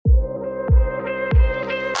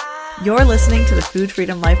You're listening to the Food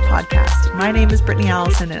Freedom Life podcast. My name is Brittany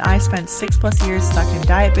Allison, and I spent 6+ years stuck in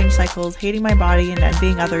diet binge cycles, hating my body and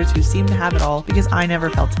envying others who seem to have it all because I never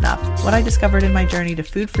felt enough. What I discovered in my journey to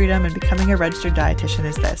food freedom and becoming a registered dietitian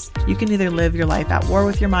is this: you can either live your life at war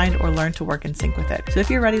with your mind or learn to work in sync with it. So if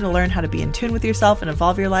you're ready to learn how to be in tune with yourself and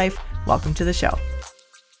evolve your life, welcome to the show.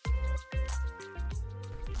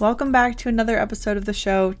 Welcome back to another episode of the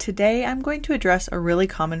show. Today, I'm going to address a really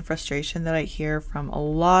common frustration that I hear from a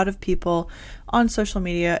lot of people on social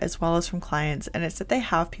media as well as from clients, and it's that they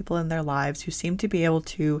have people in their lives who seem to be able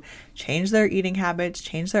to change their eating habits,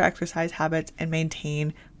 change their exercise habits, and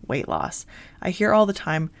maintain weight loss. I hear all the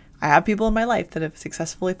time, I have people in my life that have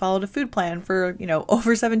successfully followed a food plan for,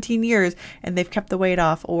 over 17 years and they've kept the weight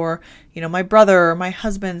off. Or, my brother or my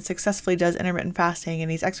husband successfully does intermittent fasting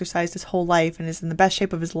and he's exercised his whole life and is in the best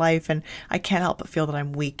shape of his life. And I can't help but feel that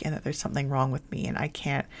I'm weak and that there's something wrong with me and I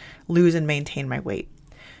can't lose and maintain my weight.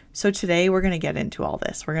 So today we're going to get into all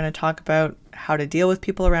this. We're going to talk about how to deal with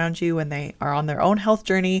people around you when they are on their own health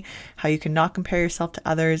journey, how you can not compare yourself to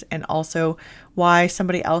others, and also why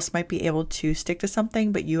somebody else might be able to stick to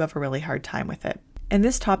something, but you have a really hard time with it. And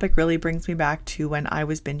this topic really brings me back to when I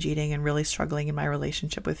was binge eating and really struggling in my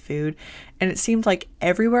relationship with food. And it seemed like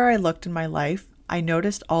everywhere I looked in my life, I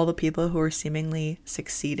noticed all the people who were seemingly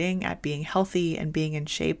succeeding at being healthy and being in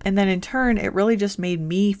shape. And then in turn, it really just made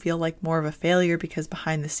me feel like more of a failure because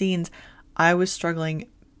behind the scenes, I was struggling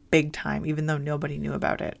big time, even though nobody knew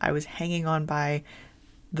about it. I was hanging on by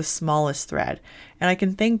the smallest thread. And I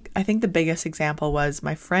think the biggest example was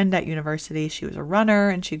my friend at university. She was a runner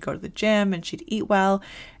and she'd go to the gym and she'd eat well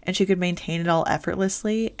and she could maintain it all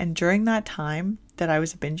effortlessly. And during that time that I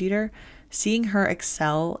was a binge eater, seeing her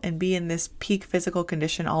excel and be in this peak physical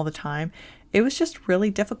condition all the time, it was just really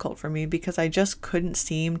difficult for me because I just couldn't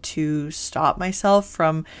seem to stop myself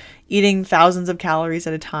from eating thousands of calories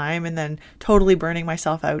at a time and then totally burning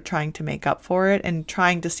myself out trying to make up for it and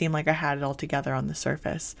trying to seem like I had it all together on the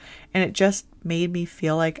surface. And it just made me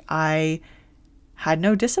feel like I had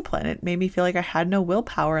no discipline. It made me feel like I had no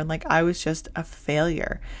willpower and like I was just a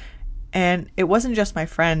failure. And it wasn't just my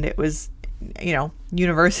friend, it was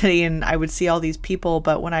university, and I would see all these people,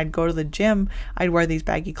 but when I'd go to the gym, I'd wear these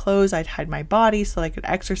baggy clothes, I'd hide my body so that I could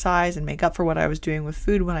exercise and make up for what I was doing with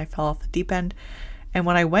food when I fell off the deep end. And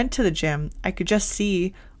when I went to the gym, I could just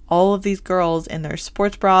see all of these girls in their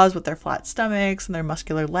sports bras with their flat stomachs and their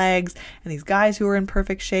muscular legs, and these guys who were in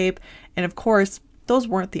perfect shape. And of course, those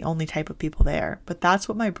weren't the only type of people there, but that's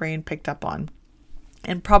what my brain picked up on.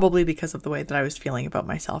 And probably because of the way that I was feeling about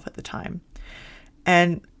myself at the time.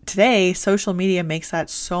 And today, social media makes that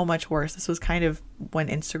so much worse. This was kind of when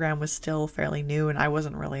Instagram was still fairly new and I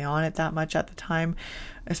wasn't really on it that much at the time,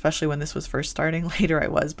 especially when this was first starting. Later I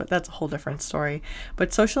was, but that's a whole different story.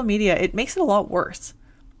 But social media, it makes it a lot worse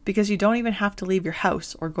because you don't even have to leave your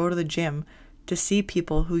house or go to the gym to see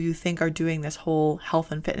people who you think are doing this whole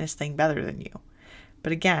health and fitness thing better than you.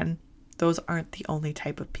 But again, those aren't the only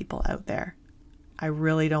type of people out there. I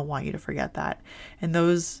really don't want you to forget that. And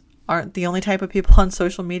those aren't the only type of people on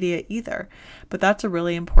social media either. But that's a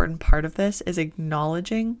really important part of this, is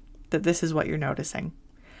acknowledging that this is what you're noticing.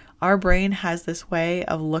 Our brain has this way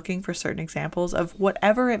of looking for certain examples of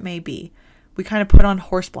whatever it may be. We kind of put on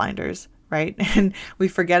horse blinders, right? And we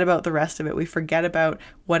forget about the rest of it. We forget about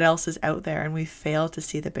what else is out there and we fail to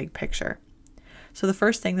see the big picture. So the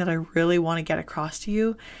first thing that I really want to get across to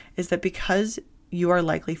you is that because you are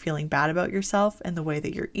likely feeling bad about yourself and the way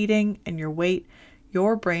that you're eating and your weight,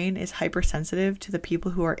 your brain is hypersensitive to the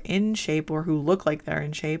people who are in shape or who look like they're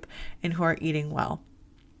in shape and who are eating well.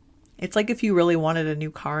 It's like if you really wanted a new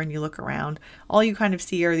car and you look around, all you kind of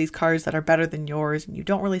see are these cars that are better than yours and you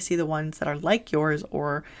don't really see the ones that are like yours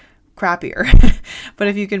or crappier. But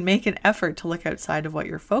if you can make an effort to look outside of what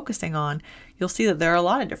you're focusing on, you'll see that there are a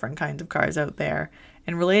lot of different kinds of cars out there.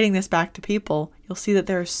 And relating this back to people, you'll see that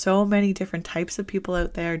there are so many different types of people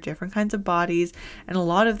out there, different kinds of bodies, and a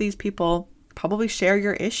lot of these people probably share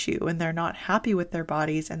your issue and they're not happy with their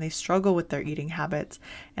bodies and they struggle with their eating habits.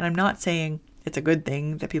 And I'm not saying it's a good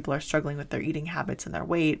thing that people are struggling with their eating habits and their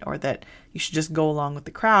weight, or that you should just go along with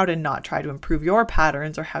the crowd and not try to improve your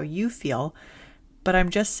patterns or how you feel. But I'm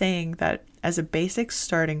just saying that as a basic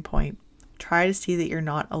starting point, try to see that you're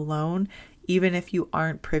not alone, even if you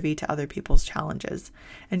aren't privy to other people's challenges.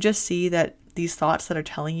 And just see that these thoughts that are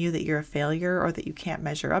telling you that you're a failure or that you can't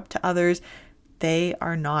measure up to others, they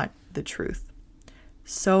are not the truth.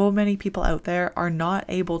 So many people out there are not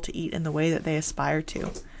able to eat in the way that they aspire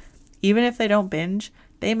to. Even if they don't binge,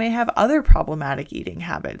 they may have other problematic eating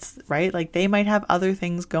habits, right? Like they might have other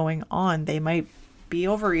things going on. They might be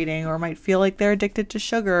overeating or might feel like they're addicted to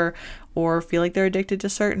sugar or feel like they're addicted to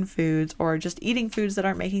certain foods or just eating foods that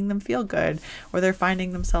aren't making them feel good, or they're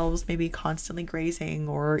finding themselves maybe constantly grazing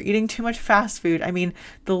or eating too much fast food. I mean,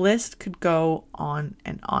 the list could go on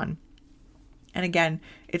and on. And again,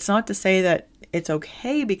 it's not to say that it's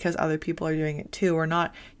okay because other people are doing it too, or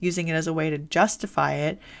not using it as a way to justify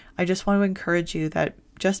it. I just want to encourage you that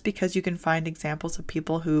just because you can find examples of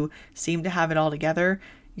people who seem to have it all together,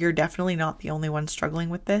 you're definitely not the only one struggling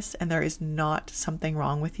with this, and there is not something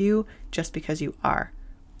wrong with you just because you are.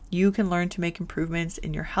 You can learn to make improvements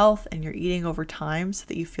in your health and your eating over time so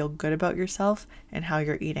that you feel good about yourself and how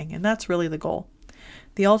you're eating, and that's really the goal.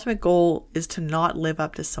 The ultimate goal is to not live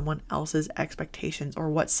up to someone else's expectations or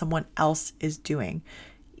what someone else is doing,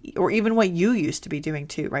 or even what you used to be doing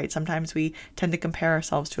too, right? Sometimes we tend to compare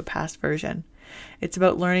ourselves to a past version. It's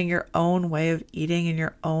about learning your own way of eating and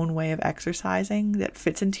your own way of exercising that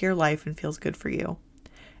fits into your life and feels good for you.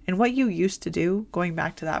 And what you used to do, going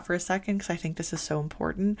back to that for a second, because I think this is so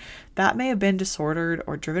important, that may have been disordered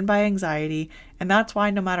or driven by anxiety, and that's why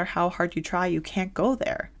no matter how hard you try, you can't go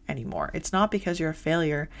there anymore. It's not because you're a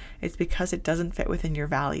failure, it's because it doesn't fit within your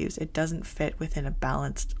values. It doesn't fit within a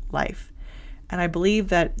balanced life. And I believe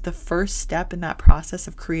that the first step in that process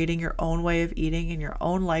of creating your own way of eating and your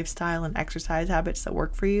own lifestyle and exercise habits that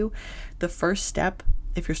work for you, the first step,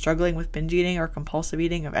 if you're struggling with binge eating or compulsive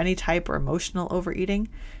eating of any type or emotional overeating,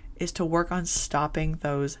 is to work on stopping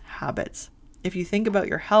those habits. If you think about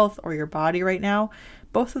your health or your body right now,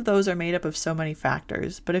 both of those are made up of so many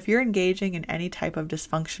factors. But if you're engaging in any type of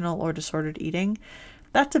dysfunctional or disordered eating,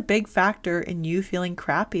 that's a big factor in you feeling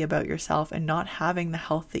crappy about yourself and not having the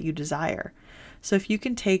health that you desire. So if you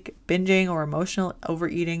can take binging or emotional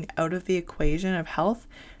overeating out of the equation of health,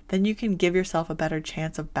 then you can give yourself a better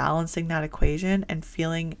chance of balancing that equation and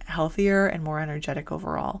feeling healthier and more energetic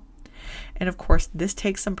overall. And of course, this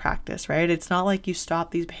takes some practice, right? It's not like you stop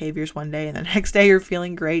these behaviors one day and the next day you're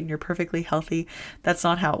feeling great and you're perfectly healthy. That's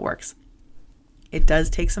not how it works. It does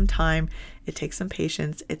take some time. It takes some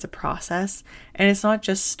patience. It's a process. And it's not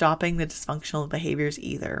just stopping the dysfunctional behaviors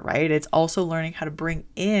either, right? It's also learning how to bring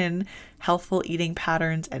in healthful eating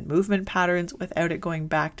patterns and movement patterns without it going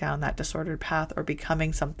back down that disordered path or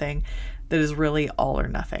becoming something that is really all or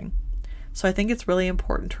nothing. So I think it's really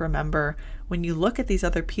important to remember when you look at these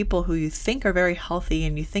other people who you think are very healthy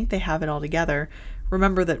and you think they have it all together,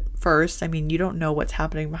 remember that first, you don't know what's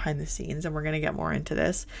happening behind the scenes, and we're going to get more into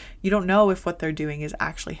this. You don't know if what they're doing is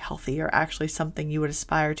actually healthy or actually something you would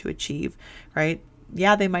aspire to achieve, right?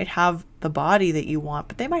 Yeah, they might have the body that you want,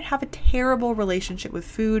 but they might have a terrible relationship with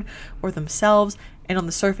food or themselves, and on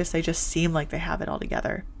the surface, they just seem like they have it all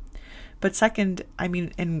together. But second,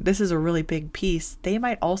 and this is a really big piece, they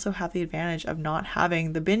might also have the advantage of not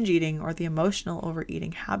having the binge eating or the emotional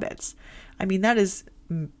overeating habits. That is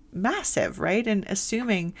massive, right? And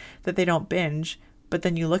assuming that they don't binge, but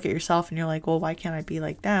then you look at yourself and you're like, well, why can't I be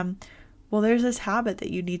like them? Well, there's this habit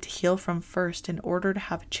that you need to heal from first in order to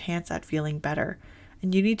have a chance at feeling better.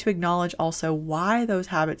 And you need to acknowledge also why those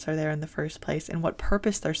habits are there in the first place and what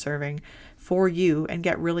purpose they're serving for you, and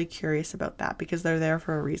get really curious about that because they're there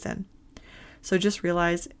for a reason. So just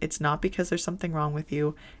realize it's not because there's something wrong with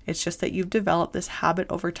you. It's just that you've developed this habit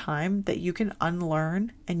over time that you can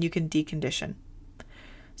unlearn and you can decondition.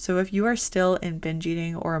 So if you are still in binge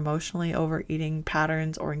eating or emotionally overeating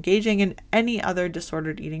patterns or engaging in any other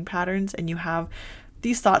disordered eating patterns, and you have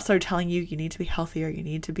these thoughts that are telling you you need to be healthier, you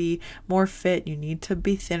need to be more fit, you need to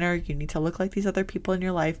be thinner, you need to look like these other people in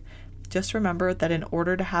your life, just remember that in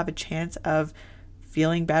order to have a chance of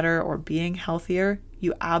feeling better or being healthier,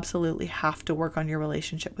 you absolutely have to work on your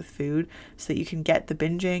relationship with food so that you can get the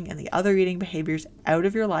binging and the other eating behaviors out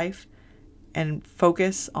of your life and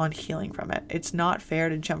focus on healing from it. It's not fair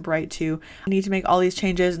to jump right to, I need to make all these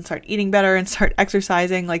changes and start eating better and start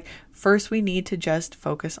exercising. First we need to just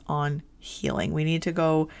focus on healing. We need to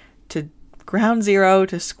go to ground zero,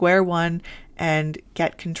 to square one, and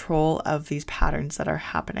get control of these patterns that are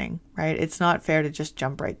happening, right? It's not fair to just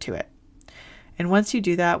jump right to it. And once you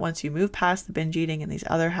do that, once you move past the binge eating and these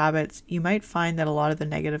other habits, you might find that a lot of the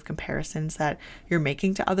negative comparisons that you're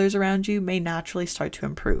making to others around you may naturally start to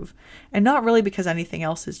improve. And not really because anything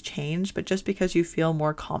else has changed, but just because you feel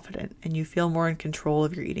more confident and you feel more in control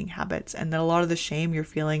of your eating habits, and that a lot of the shame you're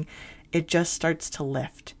feeling, it just starts to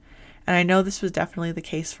lift. And I know this was definitely the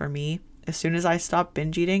case for me. As soon as I stopped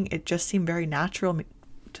binge eating, it just seemed very natural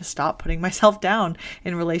to stop putting myself down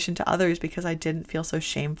in relation to others because I didn't feel so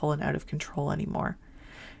shameful and out of control anymore.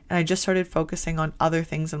 And I just started focusing on other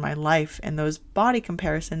things in my life, and those body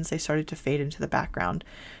comparisons, they started to fade into the background.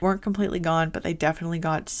 They weren't completely gone, but they definitely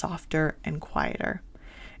got softer and quieter.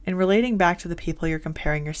 And relating back to the people you're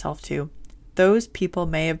comparing yourself to, those people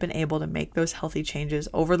may have been able to make those healthy changes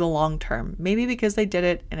over the long term, maybe because they did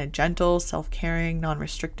it in a gentle, self-caring,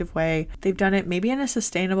 non-restrictive way. They've done it maybe in a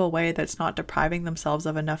sustainable way that's not depriving themselves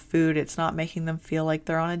of enough food. It's not making them feel like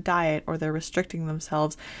they're on a diet or they're restricting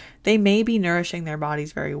themselves. They may be nourishing their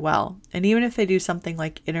bodies very well. And even if they do something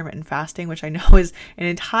like intermittent fasting, which I know is an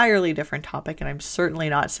entirely different topic, and I'm certainly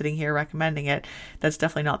not sitting here recommending it, that's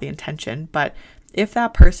definitely not the intention, but if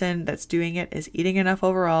that person that's doing it is eating enough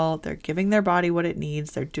overall, they're giving their body what it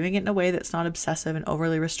needs, they're doing it in a way that's not obsessive and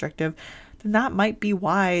overly restrictive, then that might be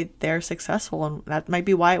why they're successful and that might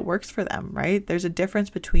be why it works for them, right? There's a difference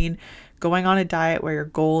between going on a diet where your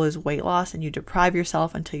goal is weight loss and you deprive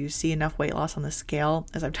yourself until you see enough weight loss on the scale,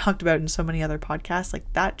 as I've talked about in so many other podcasts.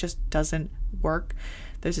 Like, that just doesn't work.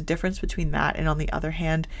 There's a difference between that and, on the other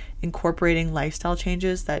hand, incorporating lifestyle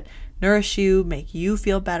changes that nourish you, make you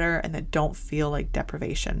feel better, and that don't feel like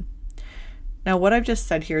deprivation. Now, what I've just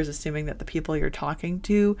said here is assuming that the people you're talking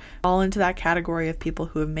to fall into that category of people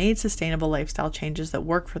who have made sustainable lifestyle changes that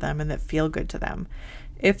work for them and that feel good to them.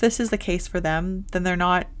 If this is the case for them, then they're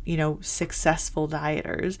not, successful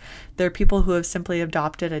dieters. They're people who have simply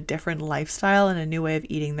adopted a different lifestyle and a new way of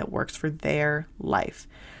eating that works for their life.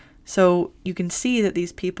 So you can see that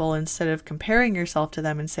these people, instead of comparing yourself to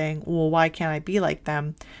them and saying, well, why can't I be like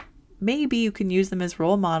them? Maybe you can use them as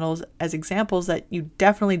role models, as examples that you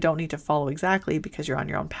definitely don't need to follow exactly because you're on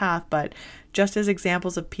your own path, but just as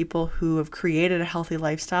examples of people who have created a healthy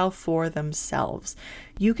lifestyle for themselves.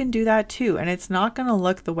 You can do that too, and it's not going to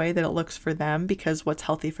look the way that it looks for them because what's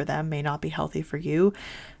healthy for them may not be healthy for you.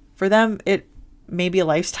 For them, it may be a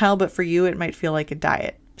lifestyle, but for you, it might feel like a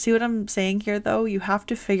diet. See what I'm saying here, though? You have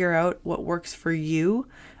to figure out what works for you.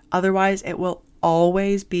 Otherwise, it will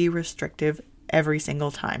always be restrictive every single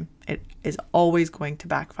time. It is always going to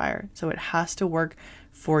backfire. So it has to work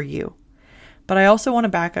for you. But I also want to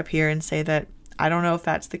back up here and say that I don't know if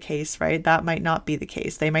that's the case, right? That might not be the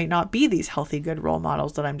case. They might not be these healthy, good role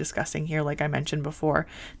models that I'm discussing here, like I mentioned before.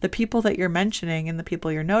 The people that you're mentioning and the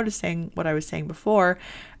people you're noticing, what I was saying before,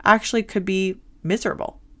 actually could be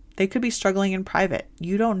miserable. They could be struggling in private.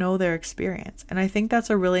 You don't know their experience. And I think that's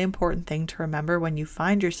a really important thing to remember when you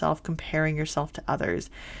find yourself comparing yourself to others.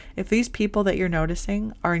 If these people that you're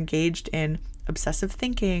noticing are engaged in obsessive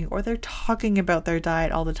thinking, or they're talking about their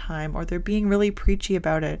diet all the time, or they're being really preachy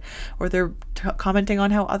about it, or they're commenting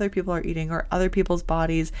on how other people are eating or other people's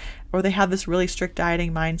bodies, or they have this really strict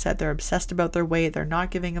dieting mindset, they're obsessed about their weight, they're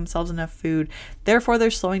not giving themselves enough food, therefore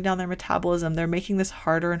they're slowing down their metabolism, they're making this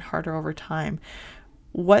harder and harder over time.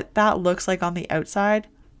 What that looks like on the outside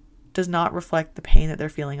does not reflect the pain that they're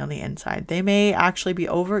feeling on the inside. They may actually be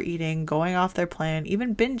overeating, going off their plan,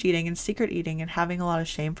 even binge eating and secret eating and having a lot of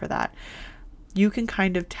shame for that. You can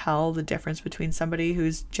kind of tell the difference between somebody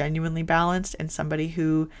who's genuinely balanced and somebody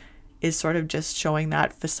who is sort of just showing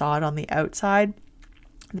that facade on the outside.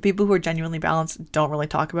 The people who are genuinely balanced don't really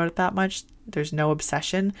talk about it that much. There's no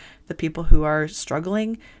obsession. The people who are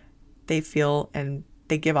struggling, they feel and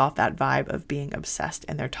they give off that vibe of being obsessed,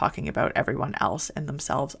 and they're talking about everyone else and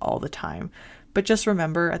themselves all the time. But just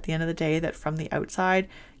remember at the end of the day that from the outside,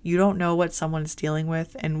 you don't know what someone's dealing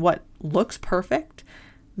with, and what looks perfect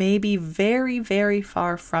may be very, very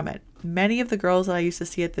far from it. Many of the girls that I used to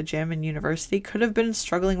see at the gym in university could have been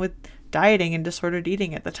struggling with dieting and disordered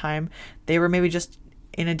eating at the time. They were maybe just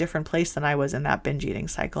in a different place than I was in that binge eating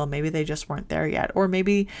cycle. Maybe they just weren't there yet, or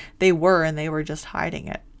maybe they were and they were just hiding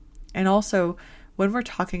it. And also, when we're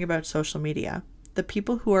talking about social media, the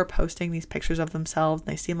people who are posting these pictures of themselves,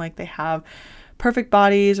 they seem like they have perfect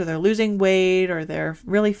bodies, or they're losing weight, or they're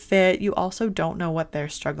really fit, you also don't know what they're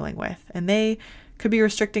struggling with. And they could be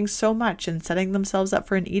restricting so much and setting themselves up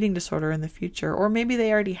for an eating disorder in the future, or maybe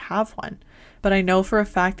they already have one. But I know for a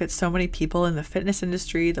fact that so many people in the fitness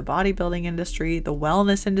industry, the bodybuilding industry, the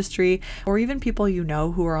wellness industry, or even people you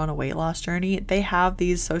know who are on a weight loss journey, they have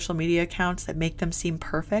these social media accounts that make them seem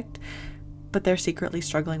perfect, but they're secretly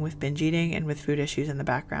struggling with binge eating and with food issues in the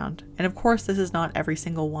background. And of course, this is not every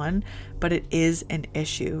single one, but it is an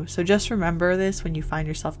issue. So just remember this when you find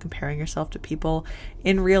yourself comparing yourself to people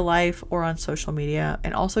in real life or on social media.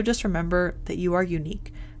 And also just remember that you are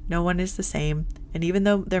unique. No one is the same. And even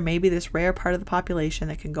though there may be this rare part of the population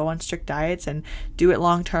that can go on strict diets and do it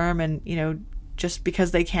long term and, just because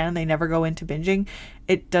they can, they never go into binging,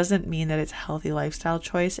 it doesn't mean that it's a healthy lifestyle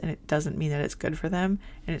choice, and it doesn't mean that it's good for them,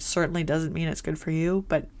 and it certainly doesn't mean it's good for you.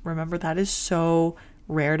 But remember, that is so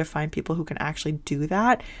rare to find people who can actually do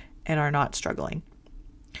that and are not struggling.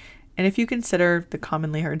 And if you consider the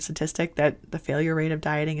commonly heard statistic that the failure rate of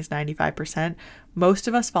dieting is 95%, most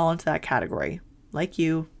of us fall into that category, like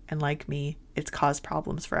you and like me it's caused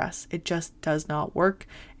problems for us. It just does not work.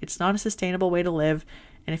 It's not a sustainable way to live.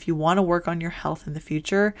 And if you want to work on your health in the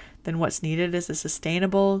future, then what's needed is a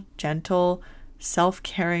sustainable, gentle,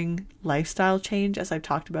 self-caring lifestyle change, as I've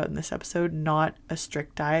talked about in this episode, not a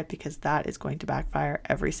strict diet, because that is going to backfire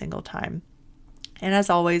every single time. And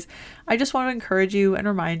as always, I just want to encourage you and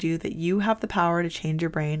remind you that you have the power to change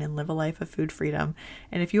your brain and live a life of food freedom.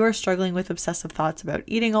 And if you are struggling with obsessive thoughts about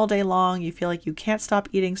eating all day long, you feel like you can't stop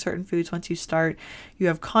eating certain foods once you start, you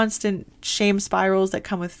have constant shame spirals that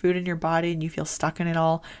come with food in your body and you feel stuck in it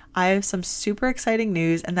all, I have some super exciting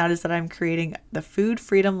news, and that is that I'm creating the Food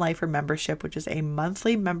Freedom Lifer membership, which is a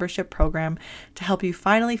monthly membership program to help you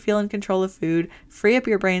finally feel in control of food, free up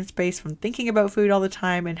your brain space from thinking about food all the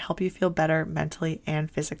time, and help you feel better mentally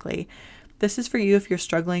and physically. This is for you if you're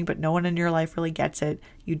struggling, but no one in your life really gets it.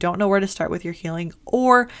 You don't know where to start with your healing,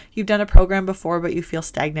 or you've done a program before, but you feel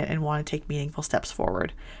stagnant and want to take meaningful steps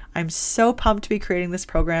forward. I'm so pumped to be creating this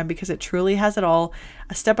program because it truly has it all.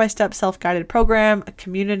 A step-by-step self-guided program, a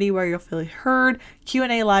community where you'll feel heard,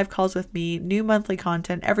 Q&A live calls with me, new monthly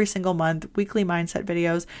content every single month, weekly mindset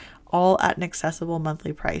videos, all at an accessible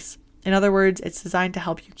monthly price. In other words, it's designed to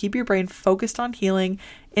help you keep your brain focused on healing,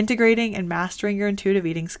 integrating and mastering your intuitive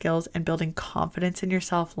eating skills, and building confidence in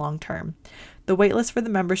yourself long term. The waitlist for the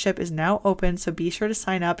membership is now open, so be sure to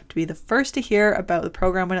sign up to be the first to hear about the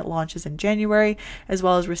program when it launches in January, as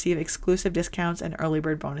well as receive exclusive discounts and early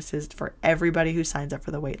bird bonuses for everybody who signs up for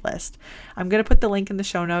the waitlist. I'm going to put the link in the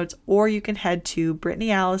show notes, or you can head to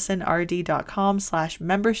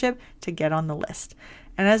brittanyallisonrd.com/membership to get on the list.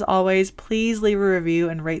 And as always, please leave a review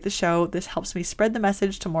and rate the show. This helps me spread the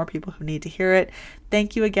message to more people who need to hear it.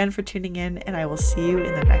 Thank you again for tuning in, and I will see you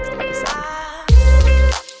in the next episode.